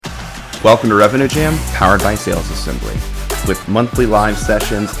Welcome to Revenue Jam, powered by Sales Assembly. With monthly live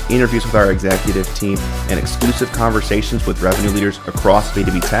sessions, interviews with our executive team, and exclusive conversations with revenue leaders across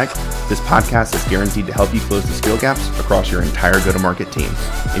B2B tech, this podcast is guaranteed to help you close the skill gaps across your entire go-to-market team.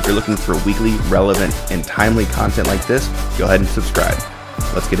 If you're looking for weekly, relevant, and timely content like this, go ahead and subscribe.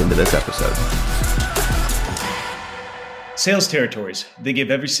 Let's get into this episode. Sales territories, they give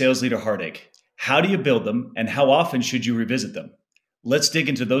every sales leader heartache. How do you build them, and how often should you revisit them? Let's dig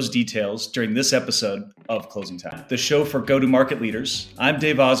into those details during this episode of Closing Time, the show for go-to-market leaders. I'm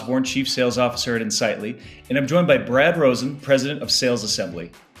Dave Osborne, Chief Sales Officer at Insightly, and I'm joined by Brad Rosen, President of Sales Assembly.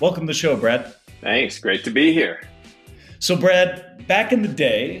 Welcome to the show, Brad. Thanks. Great to be here. So, Brad, back in the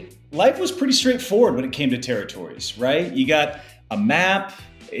day, life was pretty straightforward when it came to territories, right? You got a map,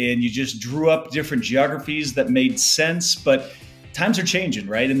 and you just drew up different geographies that made sense, but times are changing,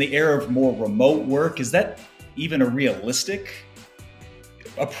 right? In the era of more remote work, is that even a realistic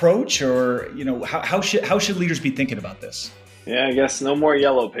approach, or how should leaders be thinking about this? Yeah, I guess no more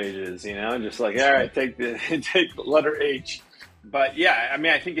yellow pages, just like, all right, take letter H. But yeah, I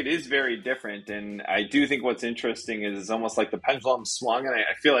mean, I think it is very different, and I do think what's interesting is it's almost like the pendulum swung, and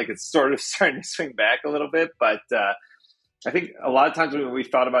I feel like it's sort of starting to swing back a little bit. But I think a lot of times when we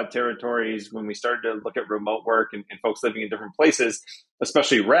thought about territories, when we started to look at remote work and folks living in different places,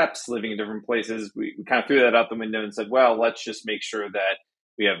 especially reps living in different places, we kind of threw that out the window and said, well, let's just make sure that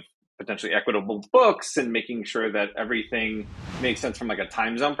we have potentially equitable books and making sure that everything makes sense from like a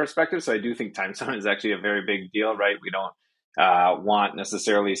time zone perspective. So I do think time zone is actually a very big deal, right? We don't want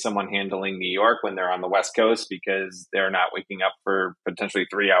necessarily someone handling New York when they're on the West Coast because they're not waking up for potentially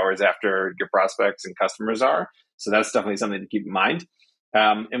 3 hours after your prospects and customers are. So that's definitely something to keep in mind.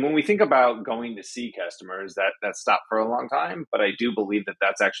 And when we think about going to see customers, that stopped for a long time, but I do believe that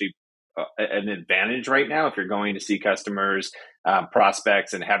that's actually an advantage right now. If you're going to see customers,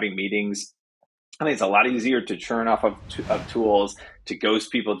 prospects, and having meetings, I think it's a lot easier to churn off of tools, to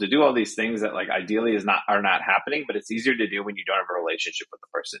ghost people, to do all these things that like ideally are not happening, but it's easier to do when you don't have a relationship with the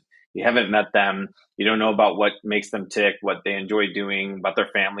person. You haven't met them. You don't know about what makes them tick, what they enjoy doing, about their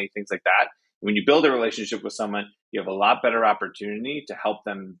family, things like that. When you build a relationship with someone, you have a lot better opportunity to help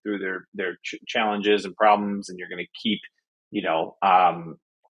them through their challenges and problems, and you're going to keep,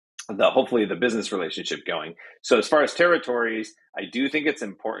 hopefully the business relationship going. So as far as territories, I do think it's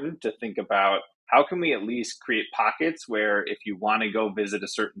important to think about how can we at least create pockets where if you want to go visit a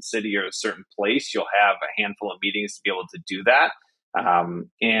certain city or a certain place, you'll have a handful of meetings to be able to do that.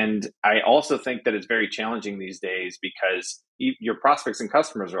 And I also think that it's very challenging these days because your prospects and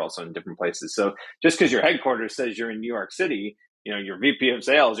customers are also in different places. So just because your headquarters says you're in New York City, your VP of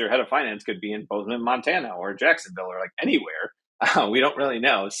sales, your head of finance could be in Bozeman, Montana, or Jacksonville, or like anywhere. We don't really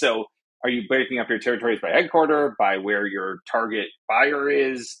know. So are you breaking up your territories by headquarter, by where your target buyer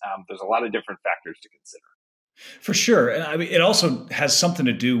is? There's a lot of different factors to consider. For sure. And I mean, it also has something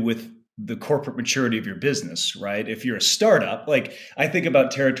to do with the corporate maturity of your business, right? If you're a startup, like I think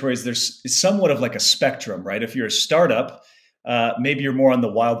about territories, there's somewhat of like a spectrum, right? If you're a startup, maybe you're more on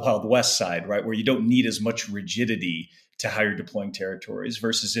the wild, wild west side, right? Where you don't need as much rigidity to how you're deploying territories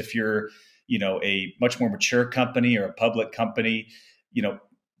versus if you're a much more mature company or a public company,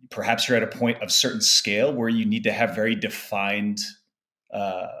 perhaps you're at a point of certain scale where you need to have very defined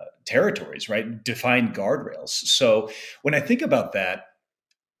territories, right? Defined guardrails. So when I think about that,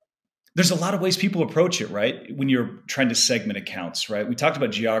 there's a lot of ways people approach it, right? When you're trying to segment accounts, right? We talked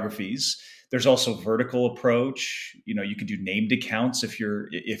about geographies. There's also vertical approach. You could do named accounts if you're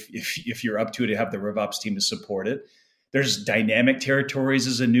up to it, to have the RevOps team to support it. There's dynamic territories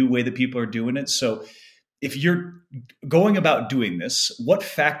is a new way that people are doing it. So if you're going about doing this, what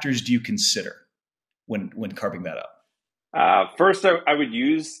factors do you consider when carving that up? First, I would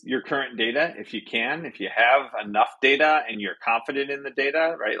use your current data if you can. If you have enough data and you're confident in the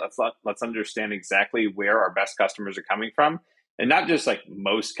data, right? Let's understand exactly where our best customers are coming from, and not just like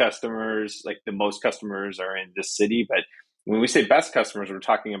most customers. Like the most customers are in this city, but when we say best customers, we're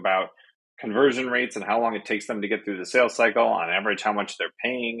talking about conversion rates and how long it takes them to get through the sales cycle, on average, how much they're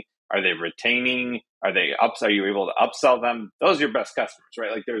paying, are they retaining, are you able to upsell them? Those are your best customers,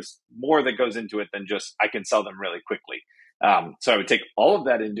 right? Like there's more that goes into it than just, I can sell them really quickly. So I would take all of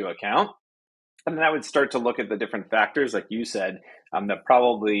that into account. And then I would start to look at the different factors, like you said, that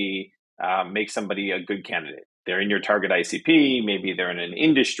probably make somebody a good candidate. They're in your target ICP, maybe they're in an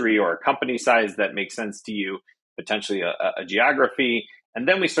industry or a company size that makes sense to you, potentially a geography. And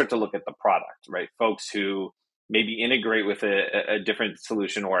then we start to look at the product, right? Folks who maybe integrate with a different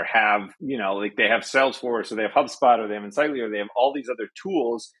solution or have, like they have Salesforce or they have HubSpot or they have Insightly or they have all these other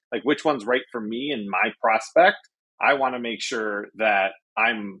tools, like which one's right for me and my prospect. I want to make sure that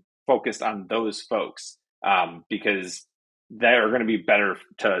I'm focused on those folks because they're going to be better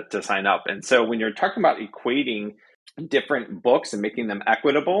to sign up. And so when you're talking about equating different books and making them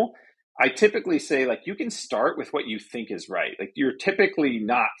equitable, I typically say, like, you can start with what you think is right. Like, you're typically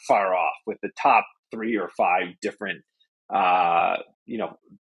not far off with the top 3 or 5 different,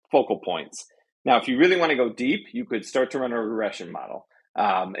 focal points. Now, if you really want to go deep, you could start to run a regression model.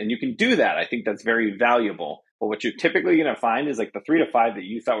 And you can do that. I think that's very valuable. But what you're typically going to find is like the 3 to 5 that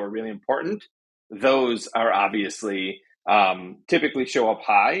you thought were really important. Those are obviously typically show up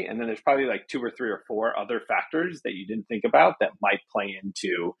high. And then there's probably like 2 or 3 or 4 other factors that you didn't think about that might play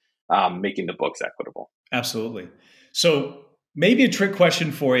into making the books equitable. Absolutely. So maybe a trick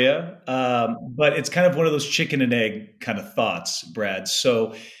question for you, but it's kind of one of those chicken and egg kind of thoughts, Brad.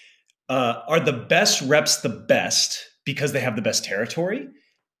 So are the best reps the best because they have the best territory,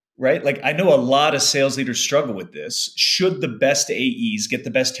 right? Like, I know a lot of sales leaders struggle with this. Should the best AEs get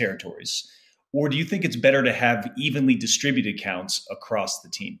the best territories? Or do you think it's better to have evenly distributed accounts across the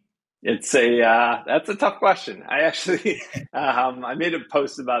team? That's a tough question. I actually, I made a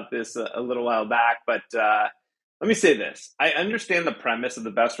post about this a little while back, but let me say this. I understand the premise of the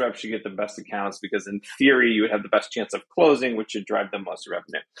best reps should get the best accounts because in theory, you would have the best chance of closing, which should drive the most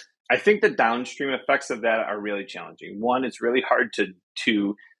revenue. I think the downstream effects of that are really challenging. One, it's really hard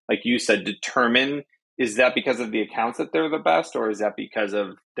to, like you said, determine, is that because of the accounts that they're the best, or is that because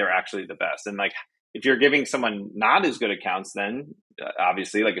of they're actually the best? And like, if you're giving someone not as good accounts, then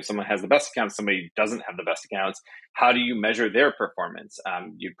obviously, like if someone has the best accounts, somebody doesn't have the best accounts, how do you measure their performance?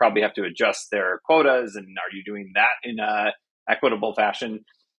 You'd probably have to adjust their quotas, and are you doing that in a equitable fashion?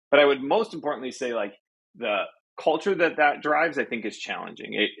 But I would most importantly say, like, the culture that drives, I think, is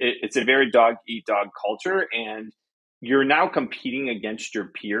challenging. It's a very dog-eat-dog culture, and you're now competing against your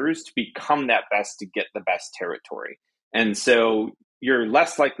peers to become that best, to get the best territory. And so you're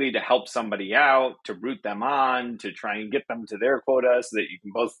less likely to help somebody out, to root them on, to try and get them to their quota so that you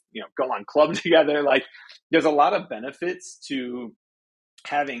can both, go on club together. Like, there's a lot of benefits to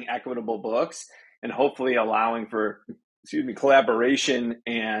having equitable books and hopefully allowing for, collaboration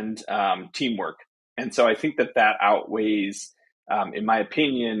and teamwork. And so I think that outweighs, in my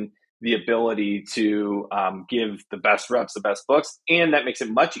opinion, the ability to give the best reps the best books. And that makes it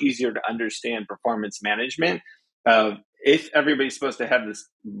much easier to understand performance management. If everybody's supposed to have this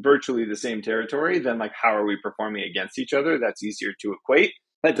virtually the same territory, then like, how are we performing against each other? That's easier to equate.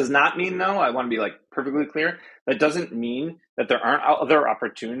 That does not mean, though, I want to be like perfectly clear, that doesn't mean that there aren't other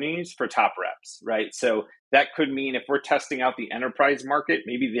opportunities for top reps, right? So that could mean if we're testing out the enterprise market,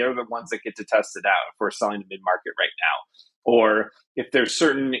 maybe they're the ones that get to test it out if we're selling to mid-market right now. Or if there's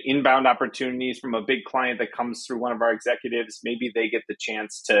certain inbound opportunities from a big client that comes through one of our executives, maybe they get the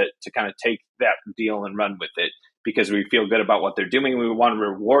chance to kind of take that deal and run with it because we feel good about what they're doing. We want to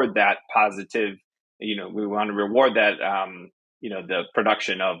reward that positive, we want to reward that, the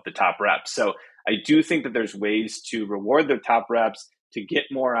production of the top reps. So I do think that there's ways to reward the top reps to get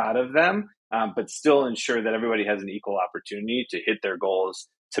more out of them, but still ensure that everybody has an equal opportunity to hit their goals,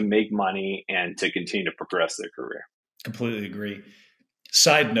 to make money, and to continue to progress their career. Completely agree.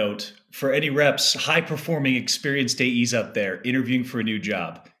 Side note, for any reps, high-performing, experienced AEs out there interviewing for a new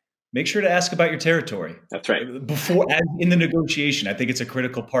job, make sure to ask about your territory. That's right. Before, in the negotiation, I think it's a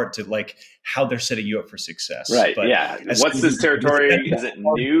critical part to like how they're setting you up for success. Right. But yeah. What's this territory? Is it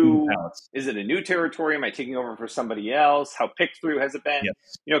new? Is it a new territory? Am I taking over for somebody else? How picked through has it been?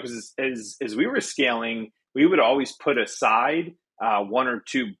 Yes. Because as we were scaling, we would always put aside 1 or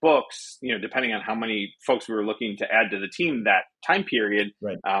 2 books, depending on how many folks we were looking to add to the team that time period,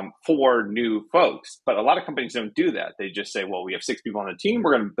 right, for new folks. But a lot of companies don't do that. They just say, well, we have 6 people on the team.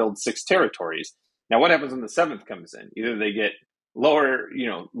 We're going to build 6 territories. Now, what happens when the 7th comes in? Either they get lower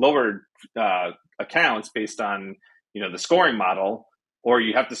accounts based on, the scoring model, or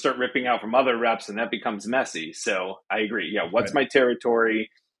you have to start ripping out from other reps, and that becomes messy. So I agree. Yeah. What's my territory?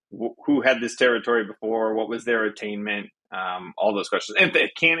 Who had this territory before? What was their attainment? All those questions. And if they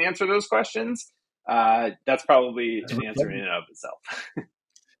can't answer those questions, that's probably an answer in and of itself.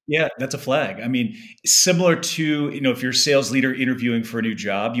 Yeah, that's a flag. I mean, similar to, if you're a sales leader interviewing for a new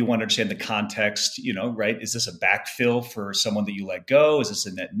job, you want to understand the context, right? Is this a backfill for someone that you let go? Is this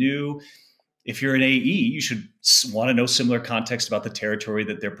a net new? If you're an AE, you should want to know similar context about the territory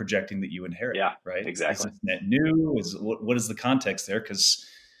that they're projecting that you inherit. Yeah, right. Exactly. Is it net new? What is the context there? Because,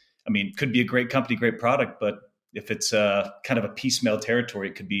 could be a great company, great product, but if it's kind of a piecemeal territory,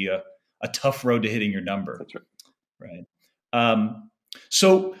 it could be a tough road to hitting your number. That's right. Right.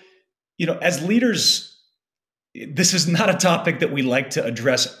 So, as leaders, this is not a topic that we like to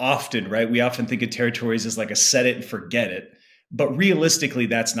address often, right? We often think of territories as like a set it and forget it. but realistically,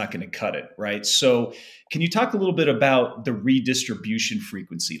 that's not going to cut it, right? So can you talk a little bit about the redistribution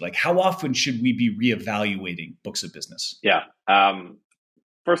frequency? Like how often should we be reevaluating books of business? Yeah.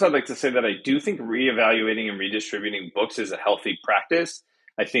 First, I'd like to say that I do think reevaluating and redistributing books is a healthy practice.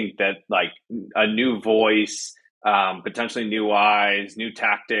 I think that like a new voice, potentially new eyes, new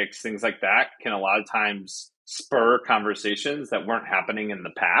tactics, things like that can a lot of times spur conversations that weren't happening in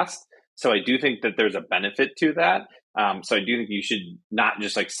the past. So I do think that there's a benefit to that. So I do think you should not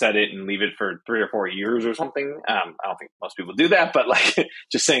just like set it and leave it for 3 or 4 years or something. I don't think most people do that, but like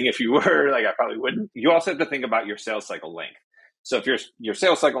just saying if you were, like I probably wouldn't. You also have to think about your sales cycle length. So if your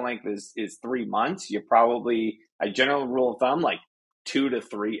sales cycle length is 3 months, you're probably a general rule of thumb, like 2 to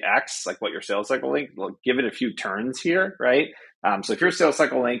 3x, like what your sales cycle length, like give it a few turns here, right? So if your sales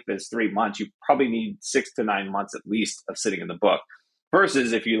cycle length is 3 months, you probably need 6 to 9 months at least of sitting in the book.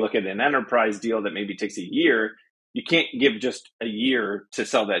 Versus if you look at an enterprise deal that maybe takes a year, you can't give just a year to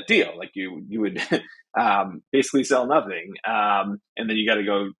sell that deal. Like you would basically sell nothing. And then you got to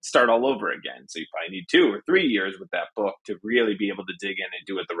go start all over again. So you probably need 2 or 3 years with that book to really be able to dig in and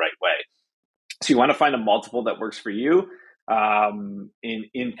do it the right way. So you want to find a multiple that works for you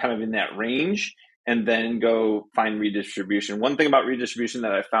in kind of in that range, and then go find redistribution. One thing about redistribution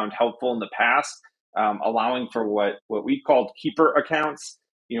that I found helpful in the past, allowing for what we called keeper accounts,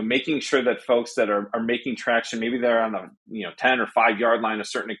 making sure that folks that are making traction, maybe they're on the 10 or 5 yard line of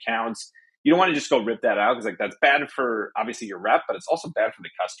certain accounts. You don't want to just go rip that out because like that's bad for obviously your rep, but it's also bad for the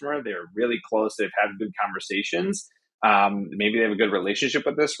customer. They're really close. They've had good conversations. Maybe they have a good relationship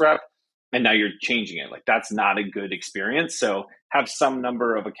with this rep, and now you're changing it. Like that's not a good experience. So have some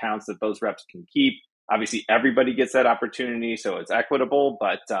number of accounts that those reps can keep. Obviously, everybody gets that opportunity, so it's equitable.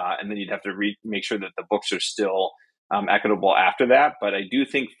 But and then you'd have to make sure that the books are still equitable after that. But I do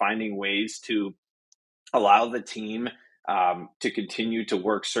think finding ways to allow the team to continue to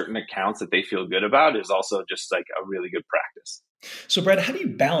work certain accounts that they feel good about is also just like a really good practice. So, Brad, how do you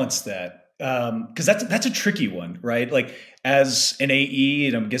balance that? Because that's a tricky one, right? Like as an AE,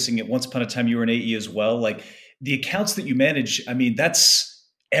 and I'm guessing at once upon a time you were an AE as well. Like the accounts that you manage, I mean, that's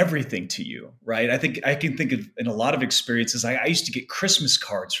everything to you, right? I think I can think of in a lot of experiences. I used to get Christmas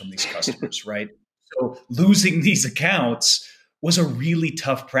cards from these customers, right? So losing these accounts was a really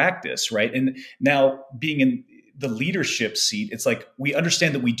tough practice, right? And now being in the leadership seat, it's like we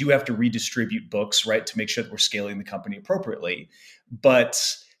understand that we do have to redistribute books, right, to make sure that we're scaling the company appropriately.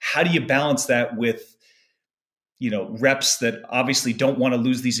 But how do you balance that with, reps that obviously don't want to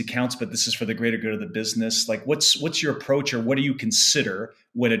lose these accounts, but this is for the greater good of the business? Like, what's your approach, or what do you consider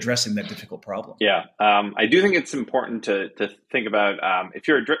when addressing that difficult problem? Yeah, I do think it's important to think about if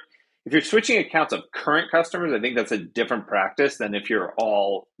you're switching accounts of current customers. I think that's a different practice than if you're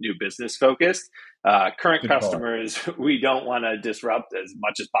all new business focused. Current customers, we don't want to disrupt as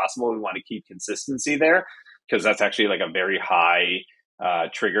much as possible. We want to keep consistency there because that's actually like a very high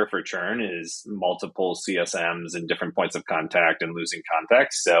trigger for churn is multiple CSMs and different points of contact and losing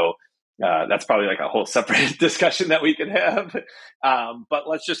context. So that's probably like a whole separate discussion that we could have. But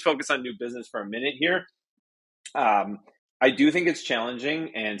let's just focus on new business for a minute here. I do think it's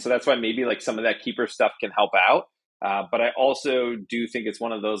challenging. And so that's why maybe like some of that keeper stuff can help out. But I also do think it's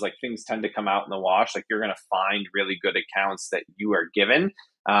one of those like things tend to come out in the wash. Like you're going to find really good accounts that you are given.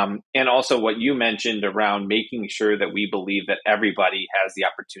 And also what you mentioned around making sure that we believe that everybody has the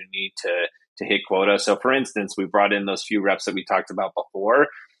opportunity to hit quota. So for instance, we brought in those few reps that we talked about before,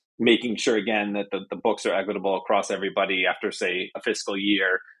 making sure again that the books are equitable across everybody after say a fiscal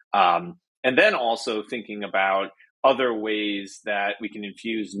year. And then also thinking about other ways that we can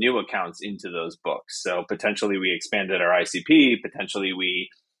infuse new accounts into those books. So potentially we expanded our ICP, potentially we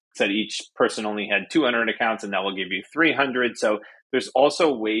said each person only had 200 accounts and now we'll give you 300. So there's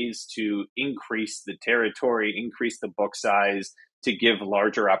also ways to increase the territory, increase the book size to give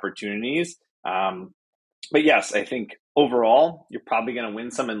larger opportunities. But yes, I think overall, you're probably going to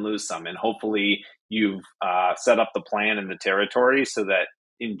win some and lose some. And hopefully you've set up the plan and the territory so that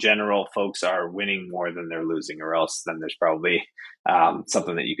in general, folks are winning more than they're losing, or else then there's probably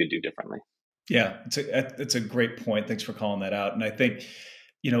something that you could do differently. Yeah, it's a great point. Thanks for calling that out. And I think,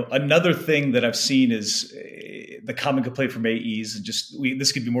 another thing that I've seen is the common complaint from AEs, and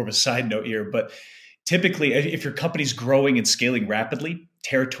this could be more of a side note here, but typically if your company's growing and scaling rapidly,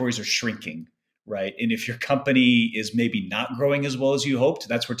 territories are shrinking, right? And if your company is maybe not growing as well as you hoped,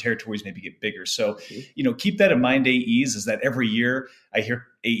 that's where territories maybe get bigger. So, keep that in mind, AEs, is that every year I hear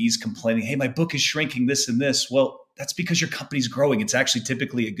AEs complaining, hey, my book is shrinking this and this. Well, that's because your company's growing. It's actually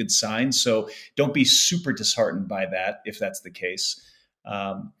typically a good sign. So don't be super disheartened by that if that's the case.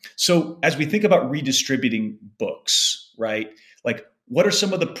 So as we think about redistributing books, right? Like, what are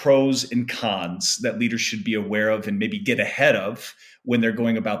some of the pros and cons that leaders should be aware of and maybe get ahead of when they're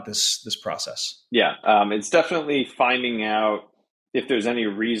going about this process? Yeah, it's definitely finding out if there's any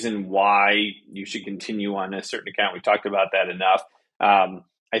reason why you should continue on a certain account. We talked about that enough.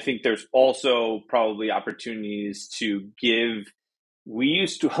 I think there's also probably opportunities to give. We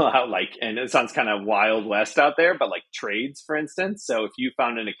used to allow, like, and it sounds kind of wild west out there, but like trades, for instance. So if you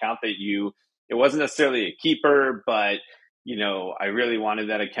found an account that it wasn't necessarily a keeper, but I really wanted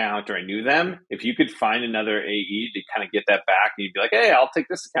that account or I knew them. If you could find another AE to kind of get that back, and you'd be like, hey, I'll take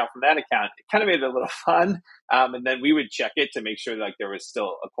this account from that account. It kind of made it a little fun. And then we would check it to make sure like there was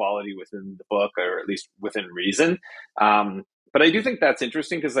still equality within the book, or at least within reason. But I do think that's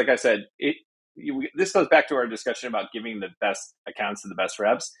interesting because, like I said, this goes back to our discussion about giving the best accounts to the best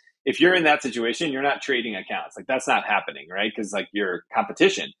reps. If you're in that situation, you're not trading accounts. Like, that's not happening, right? Because like you're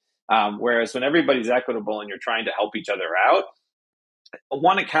competition. Whereas when everybody's equitable and you're trying to help each other out,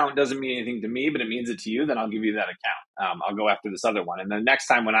 one account doesn't mean anything to me, but it means it to you, then I'll give you that account. I'll go after this other one. And then next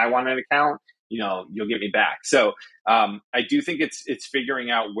time when I want an account, you'll get me back. So I do think it's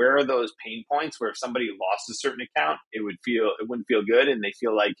figuring out where are those pain points where if somebody lost a certain account, it wouldn't feel good, and they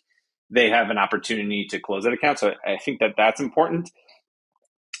feel like they have an opportunity to close that account. So I think that's important.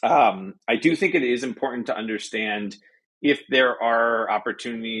 I do think it is important to understand if there are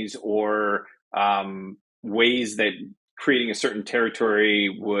opportunities or ways that creating a certain territory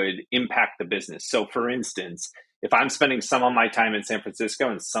would impact the business. So for instance, if I'm spending some of my time in San Francisco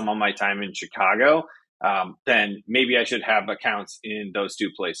and some of my time in Chicago, then maybe I should have accounts in those two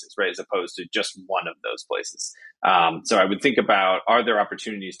places, right? As opposed to just one of those places. So I would think about, are there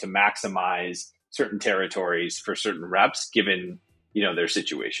opportunities to maximize certain territories for certain reps given their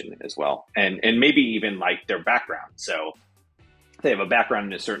situation as well. And maybe even like their background. So if they have a background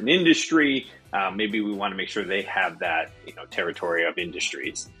in a certain industry, maybe we want to make sure they have that, territory of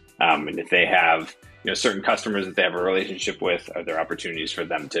industries. And if they have, certain customers that they have a relationship with, are there opportunities for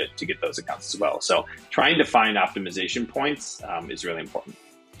them to get those accounts as well? So trying to find optimization points is really important.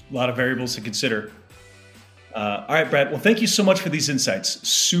 A lot of variables to consider. All right, Brad. Well, thank you so much for these insights.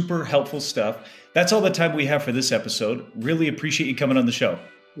 Super helpful stuff. That's all the time we have for this episode. Really appreciate you coming on the show.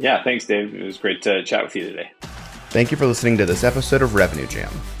 Yeah, thanks, Dave. It was great to chat with you today. Thank you for listening to this episode of Revenue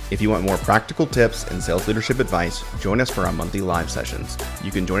Jam. If you want more practical tips and sales leadership advice, join us for our monthly live sessions.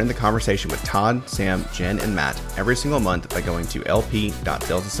 You can join in the conversation with Todd, Sam, Jen, and Matt every single month by going to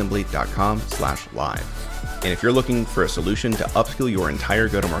lp.salesassembly.com/live. And if you're looking for a solution to upskill your entire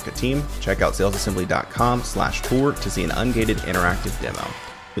go-to-market team, check out salesassembly.com/tour to see an ungated interactive demo.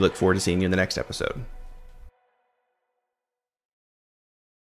 We look forward to seeing you in the next episode.